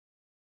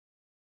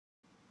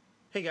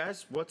Hey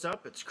guys, what's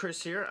up? It's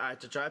Chris here,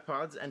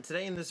 iTouchiPodz, and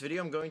today in this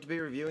video I'm going to be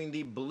reviewing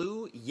the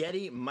Blue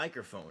Yeti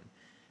microphone.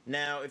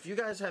 Now, if you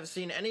guys have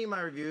seen any of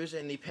my reviews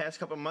in the past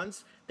couple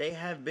months, they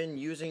have been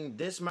using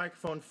this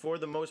microphone for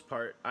the most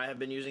part. I have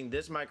been using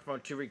this microphone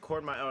to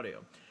record my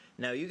audio.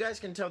 Now, you guys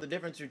can tell the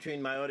difference between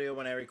my audio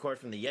when I record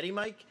from the Yeti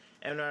mic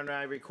and when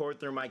I record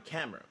through my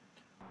camera.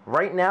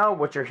 Right now,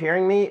 what you're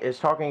hearing me is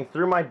talking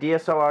through my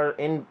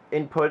DSLR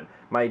input,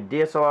 my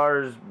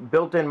DSLR's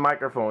built-in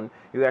microphone.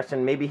 You guys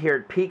can maybe hear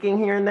it peaking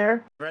here and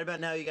there. Right about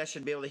now, you guys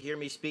should be able to hear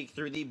me speak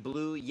through the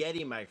Blue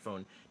Yeti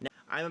microphone. Now,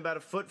 I'm about a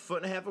foot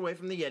and a half away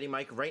from the Yeti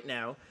mic right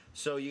now,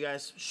 so you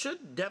guys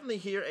should definitely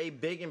hear a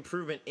big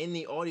improvement in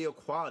the audio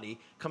quality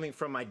coming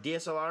from my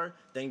DSLR,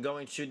 then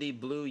going to the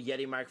Blue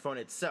Yeti microphone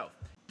itself.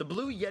 The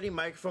Blue Yeti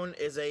microphone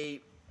is a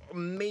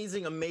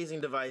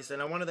amazing device,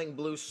 and I want to thank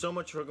Blue so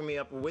much for hooking me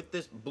up with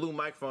this Blue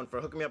microphone, for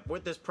hooking me up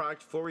with this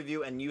product for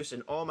review and use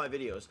in all my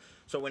videos.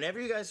 So whenever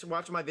you guys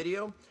watch my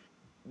video,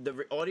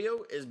 the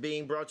audio is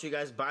being brought to you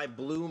guys by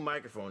Blue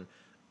microphone.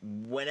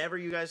 Whenever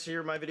you guys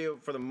hear my video,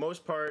 for the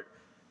most part,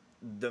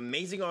 the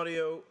amazing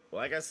audio,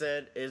 like I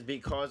said, is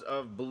because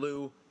of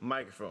Blue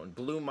microphone,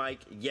 BlueMic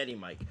Yeti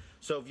mic.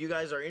 So if you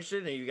guys are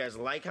interested and you guys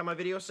like how my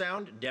videos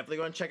sound, definitely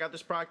go and check out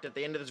this product at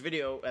the end of this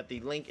video at the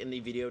link in the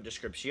video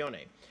description.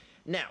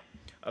 Now,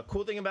 a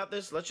cool thing about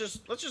this, let's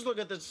just look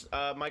at this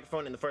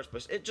microphone in the first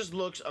place. It just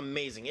looks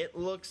amazing. It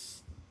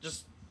looks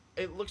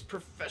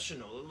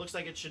professional. It looks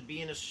like it should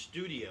be in a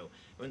studio.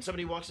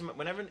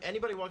 Whenever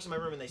anybody walks in my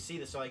room and they see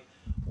this, they're like,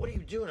 "What are you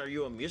doing? Are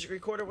you a music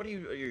recorder? Are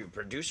you a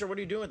producer? What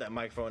are you doing with that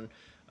microphone?"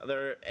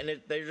 They're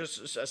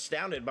just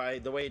astounded by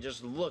the way it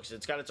just looks.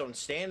 It's got its own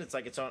stand. It's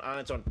like it's on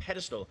its own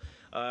pedestal.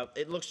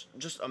 It looks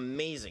just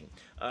amazing.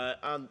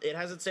 It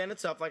has its stand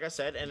itself, like I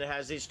said, and it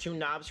has these two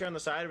knobs here on the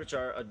side, which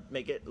are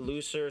make it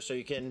looser so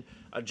you can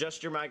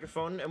adjust your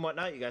microphone and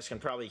whatnot. You guys can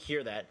probably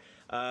hear that.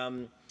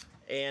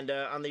 And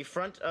on the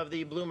front of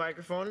the Blue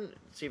microphone,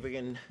 let's see if we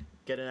can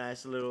get a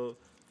nice little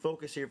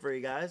focus here for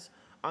you guys.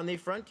 On the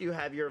front, you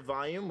have your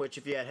volume, which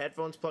if you had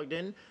headphones plugged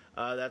in,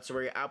 that's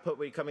where your output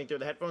will be coming through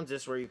the headphones.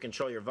 This is where you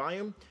control your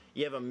volume.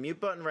 You have a mute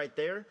button right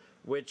there,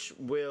 which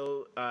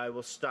will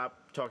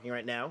stop talking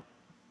right now.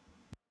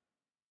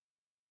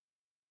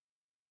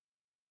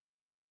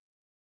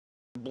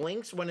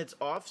 Blinks when it's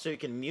off, so you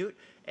can mute,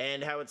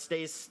 and how it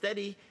stays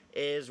steady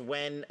is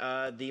when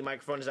the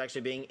microphone is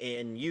actually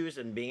being used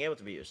and being able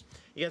to be used.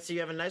 You can see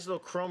you have a nice little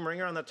chrome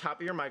ringer on the top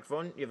of your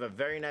microphone. You have a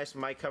very nice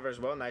mic cover as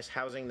well, nice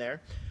housing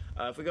there.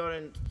 If we go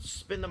ahead and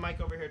spin the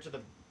mic over here to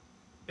the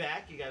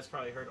back, you guys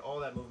probably heard all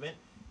that movement.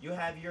 You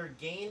have your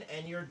gain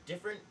and your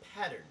different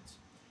patterns.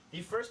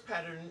 The first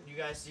pattern you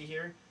guys see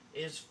here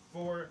is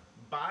for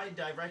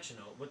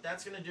bi-directional. What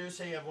that's going to do is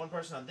say you have one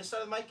person on this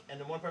side of the mic and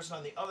then one person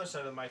on the other side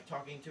of the mic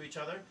talking to each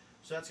other.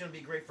 So that's going to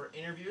be great for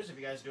interviews. If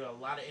you guys do a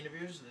lot of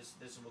interviews,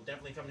 this will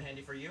definitely come in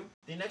handy for you.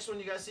 The next one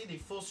you guys see, the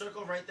full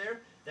circle right there,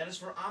 that is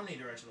for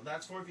omnidirectional.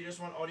 That's for if you just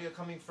want audio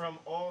coming from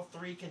all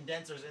three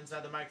condensers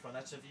inside the microphone.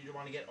 That's if you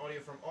want to get audio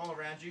from all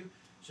around you.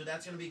 So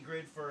that's going to be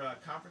good for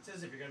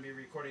conferences if you're going to be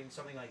recording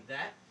something like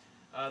that.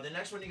 The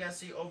next one you guys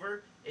see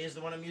over is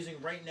the one I'm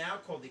using right now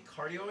called the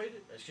cardioid.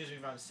 Excuse me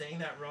if I'm saying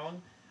that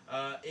wrong.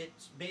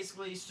 It's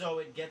basically so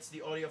it gets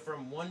the audio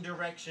from one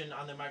direction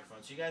on the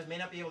microphone. So you guys may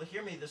not be able to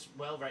hear me this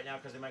well right now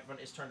because the microphone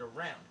is turned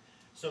around.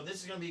 So this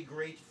is going to be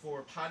great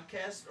for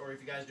podcasts, or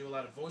if you guys do a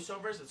lot of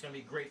voiceovers, it's going to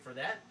be great for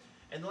that.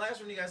 And the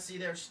last one you guys see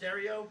there,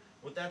 stereo,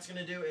 what that's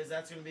going to do is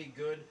that's going to be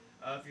good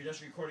if you're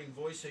just recording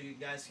voice, so you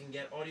guys can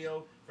get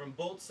audio from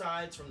both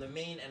sides, from the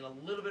main and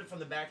a little bit from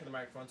the back of the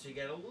microphone, so you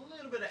get a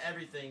little bit of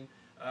everything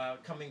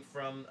coming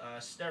from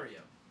stereo.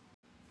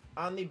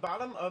 On the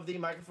bottom of the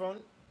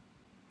mount,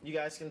 you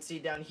guys can see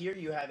down here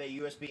you have a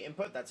USB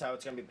input. That's how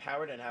it's going to be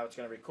powered and how it's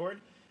going to record.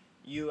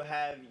 You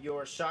have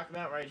your shock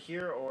mount right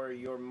here, or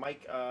your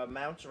mic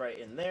mount right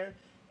in there,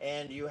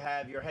 and you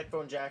have your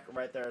headphone jack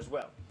right there as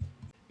well.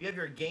 You have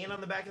your gain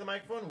on the back of the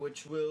microphone,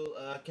 which will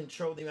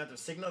control the amount of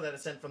signal that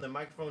is sent from the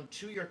microphone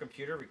to your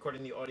computer,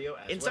 recording the audio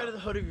as Inside of the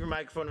hood of your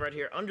microphone right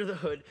here, under the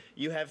hood,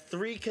 you have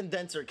 3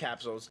 condenser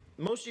capsules.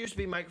 Most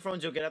USB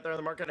microphones you'll get out there on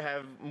the market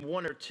have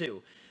 1 or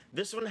 2.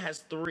 This one has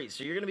 3,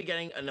 so you're going to be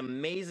getting an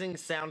amazing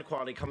sound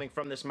quality coming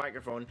from this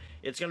microphone.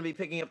 It's going to be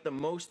picking up the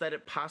most that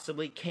it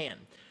possibly can.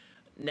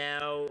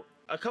 Now,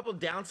 a couple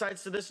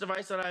downsides to this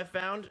device that I've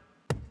found.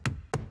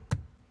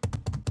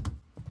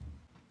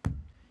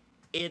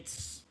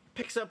 It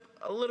picks up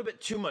a little bit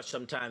too much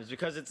sometimes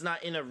because it's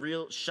not in a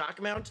real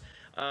shock mount.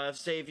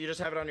 Say if you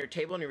just have it on your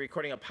table and you're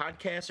recording a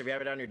podcast, or if you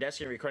have it on your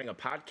desk and you're recording a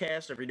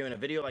podcast, or if you're doing a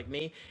video like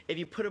me, if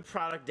you put a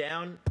product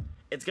down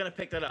it's gonna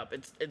pick that up.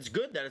 It's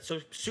good that it's so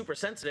super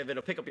sensitive.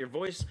 It'll pick up your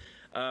voice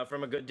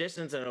from a good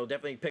distance, and it'll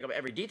definitely pick up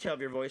every detail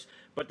of your voice.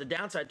 But the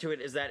downside to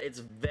it is that it's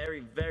very,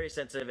 very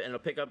sensitive, and it'll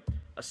pick up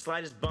a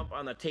slightest bump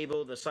on the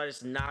table, the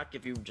slightest knock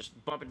if you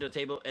just bump into the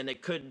table, and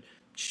it could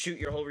shoot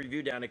your whole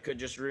review down. It could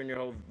just ruin your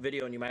whole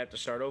video, and you might have to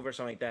start over or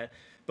something like that.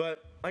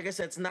 But like I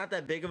said, it's not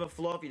that big of a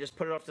flaw if you just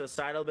put it off to the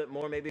side a little bit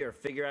more maybe, or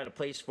figure out a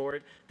place for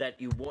it that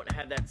you won't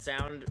have that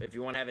sound if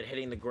you want to have it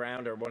hitting the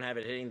ground or won't have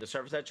it hitting the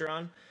surface that you're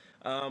on.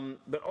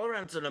 But all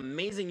around, it's an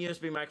amazing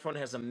USB microphone. It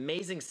has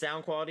amazing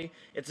sound quality.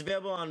 It's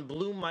available on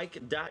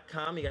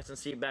BlueMic.com. You guys can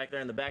see it back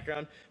there in the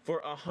background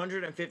for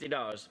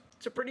 $150.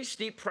 It's a pretty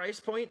steep price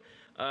point,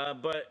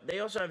 but they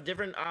also have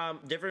different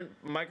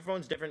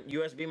microphones, different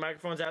USB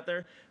microphones out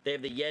there. They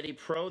have the Yeti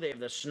Pro. They have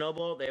the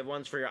Snowball. They have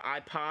ones for your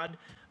iPod.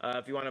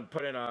 If you want to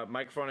put in a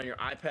microphone on your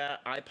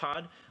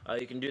iPod,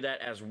 you can do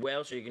that as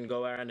well, so you can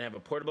go around and have a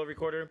portable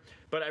recorder.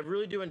 But I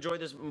really do enjoy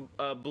this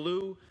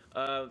Blue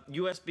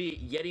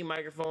USB Yeti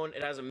microphone.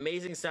 It has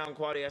amazing sound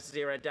quality. As you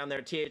see right down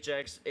there,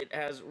 THX. It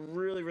has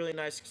really, really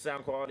nice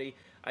sound quality.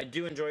 I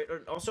do enjoy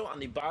it. Also, on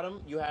the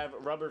bottom, you have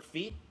rubber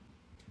feet,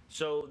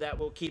 so that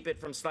will keep it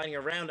from sliding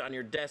around on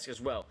your desk as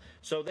well.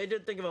 So they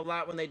did think of a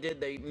lot when they did.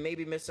 They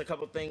maybe missed a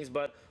couple things,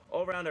 but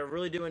all around, I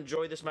really do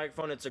enjoy this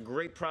microphone. It's a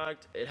great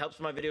product. It helps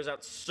my videos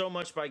out so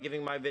much by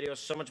giving my videos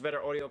so much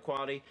better audio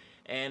quality.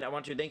 And I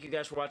want to thank you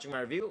guys for watching my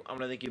review. I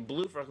want to thank you,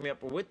 Blue, for hooking me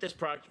up with this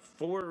product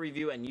for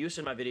review and use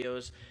in my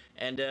videos.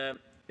 And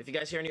if you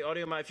guys hear any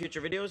audio in my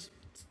future videos,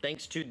 it's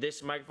thanks to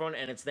this microphone,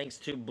 and it's thanks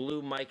to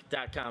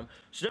BlueMic.com.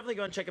 So definitely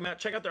go and check them out.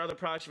 Check out their other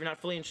products if you're not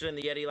fully interested in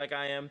the Yeti like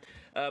I am.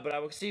 But I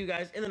will see you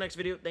guys in the next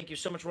video. Thank you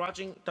so much for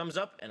watching. Thumbs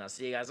up, and I'll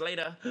see you guys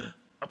later.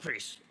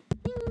 Peace.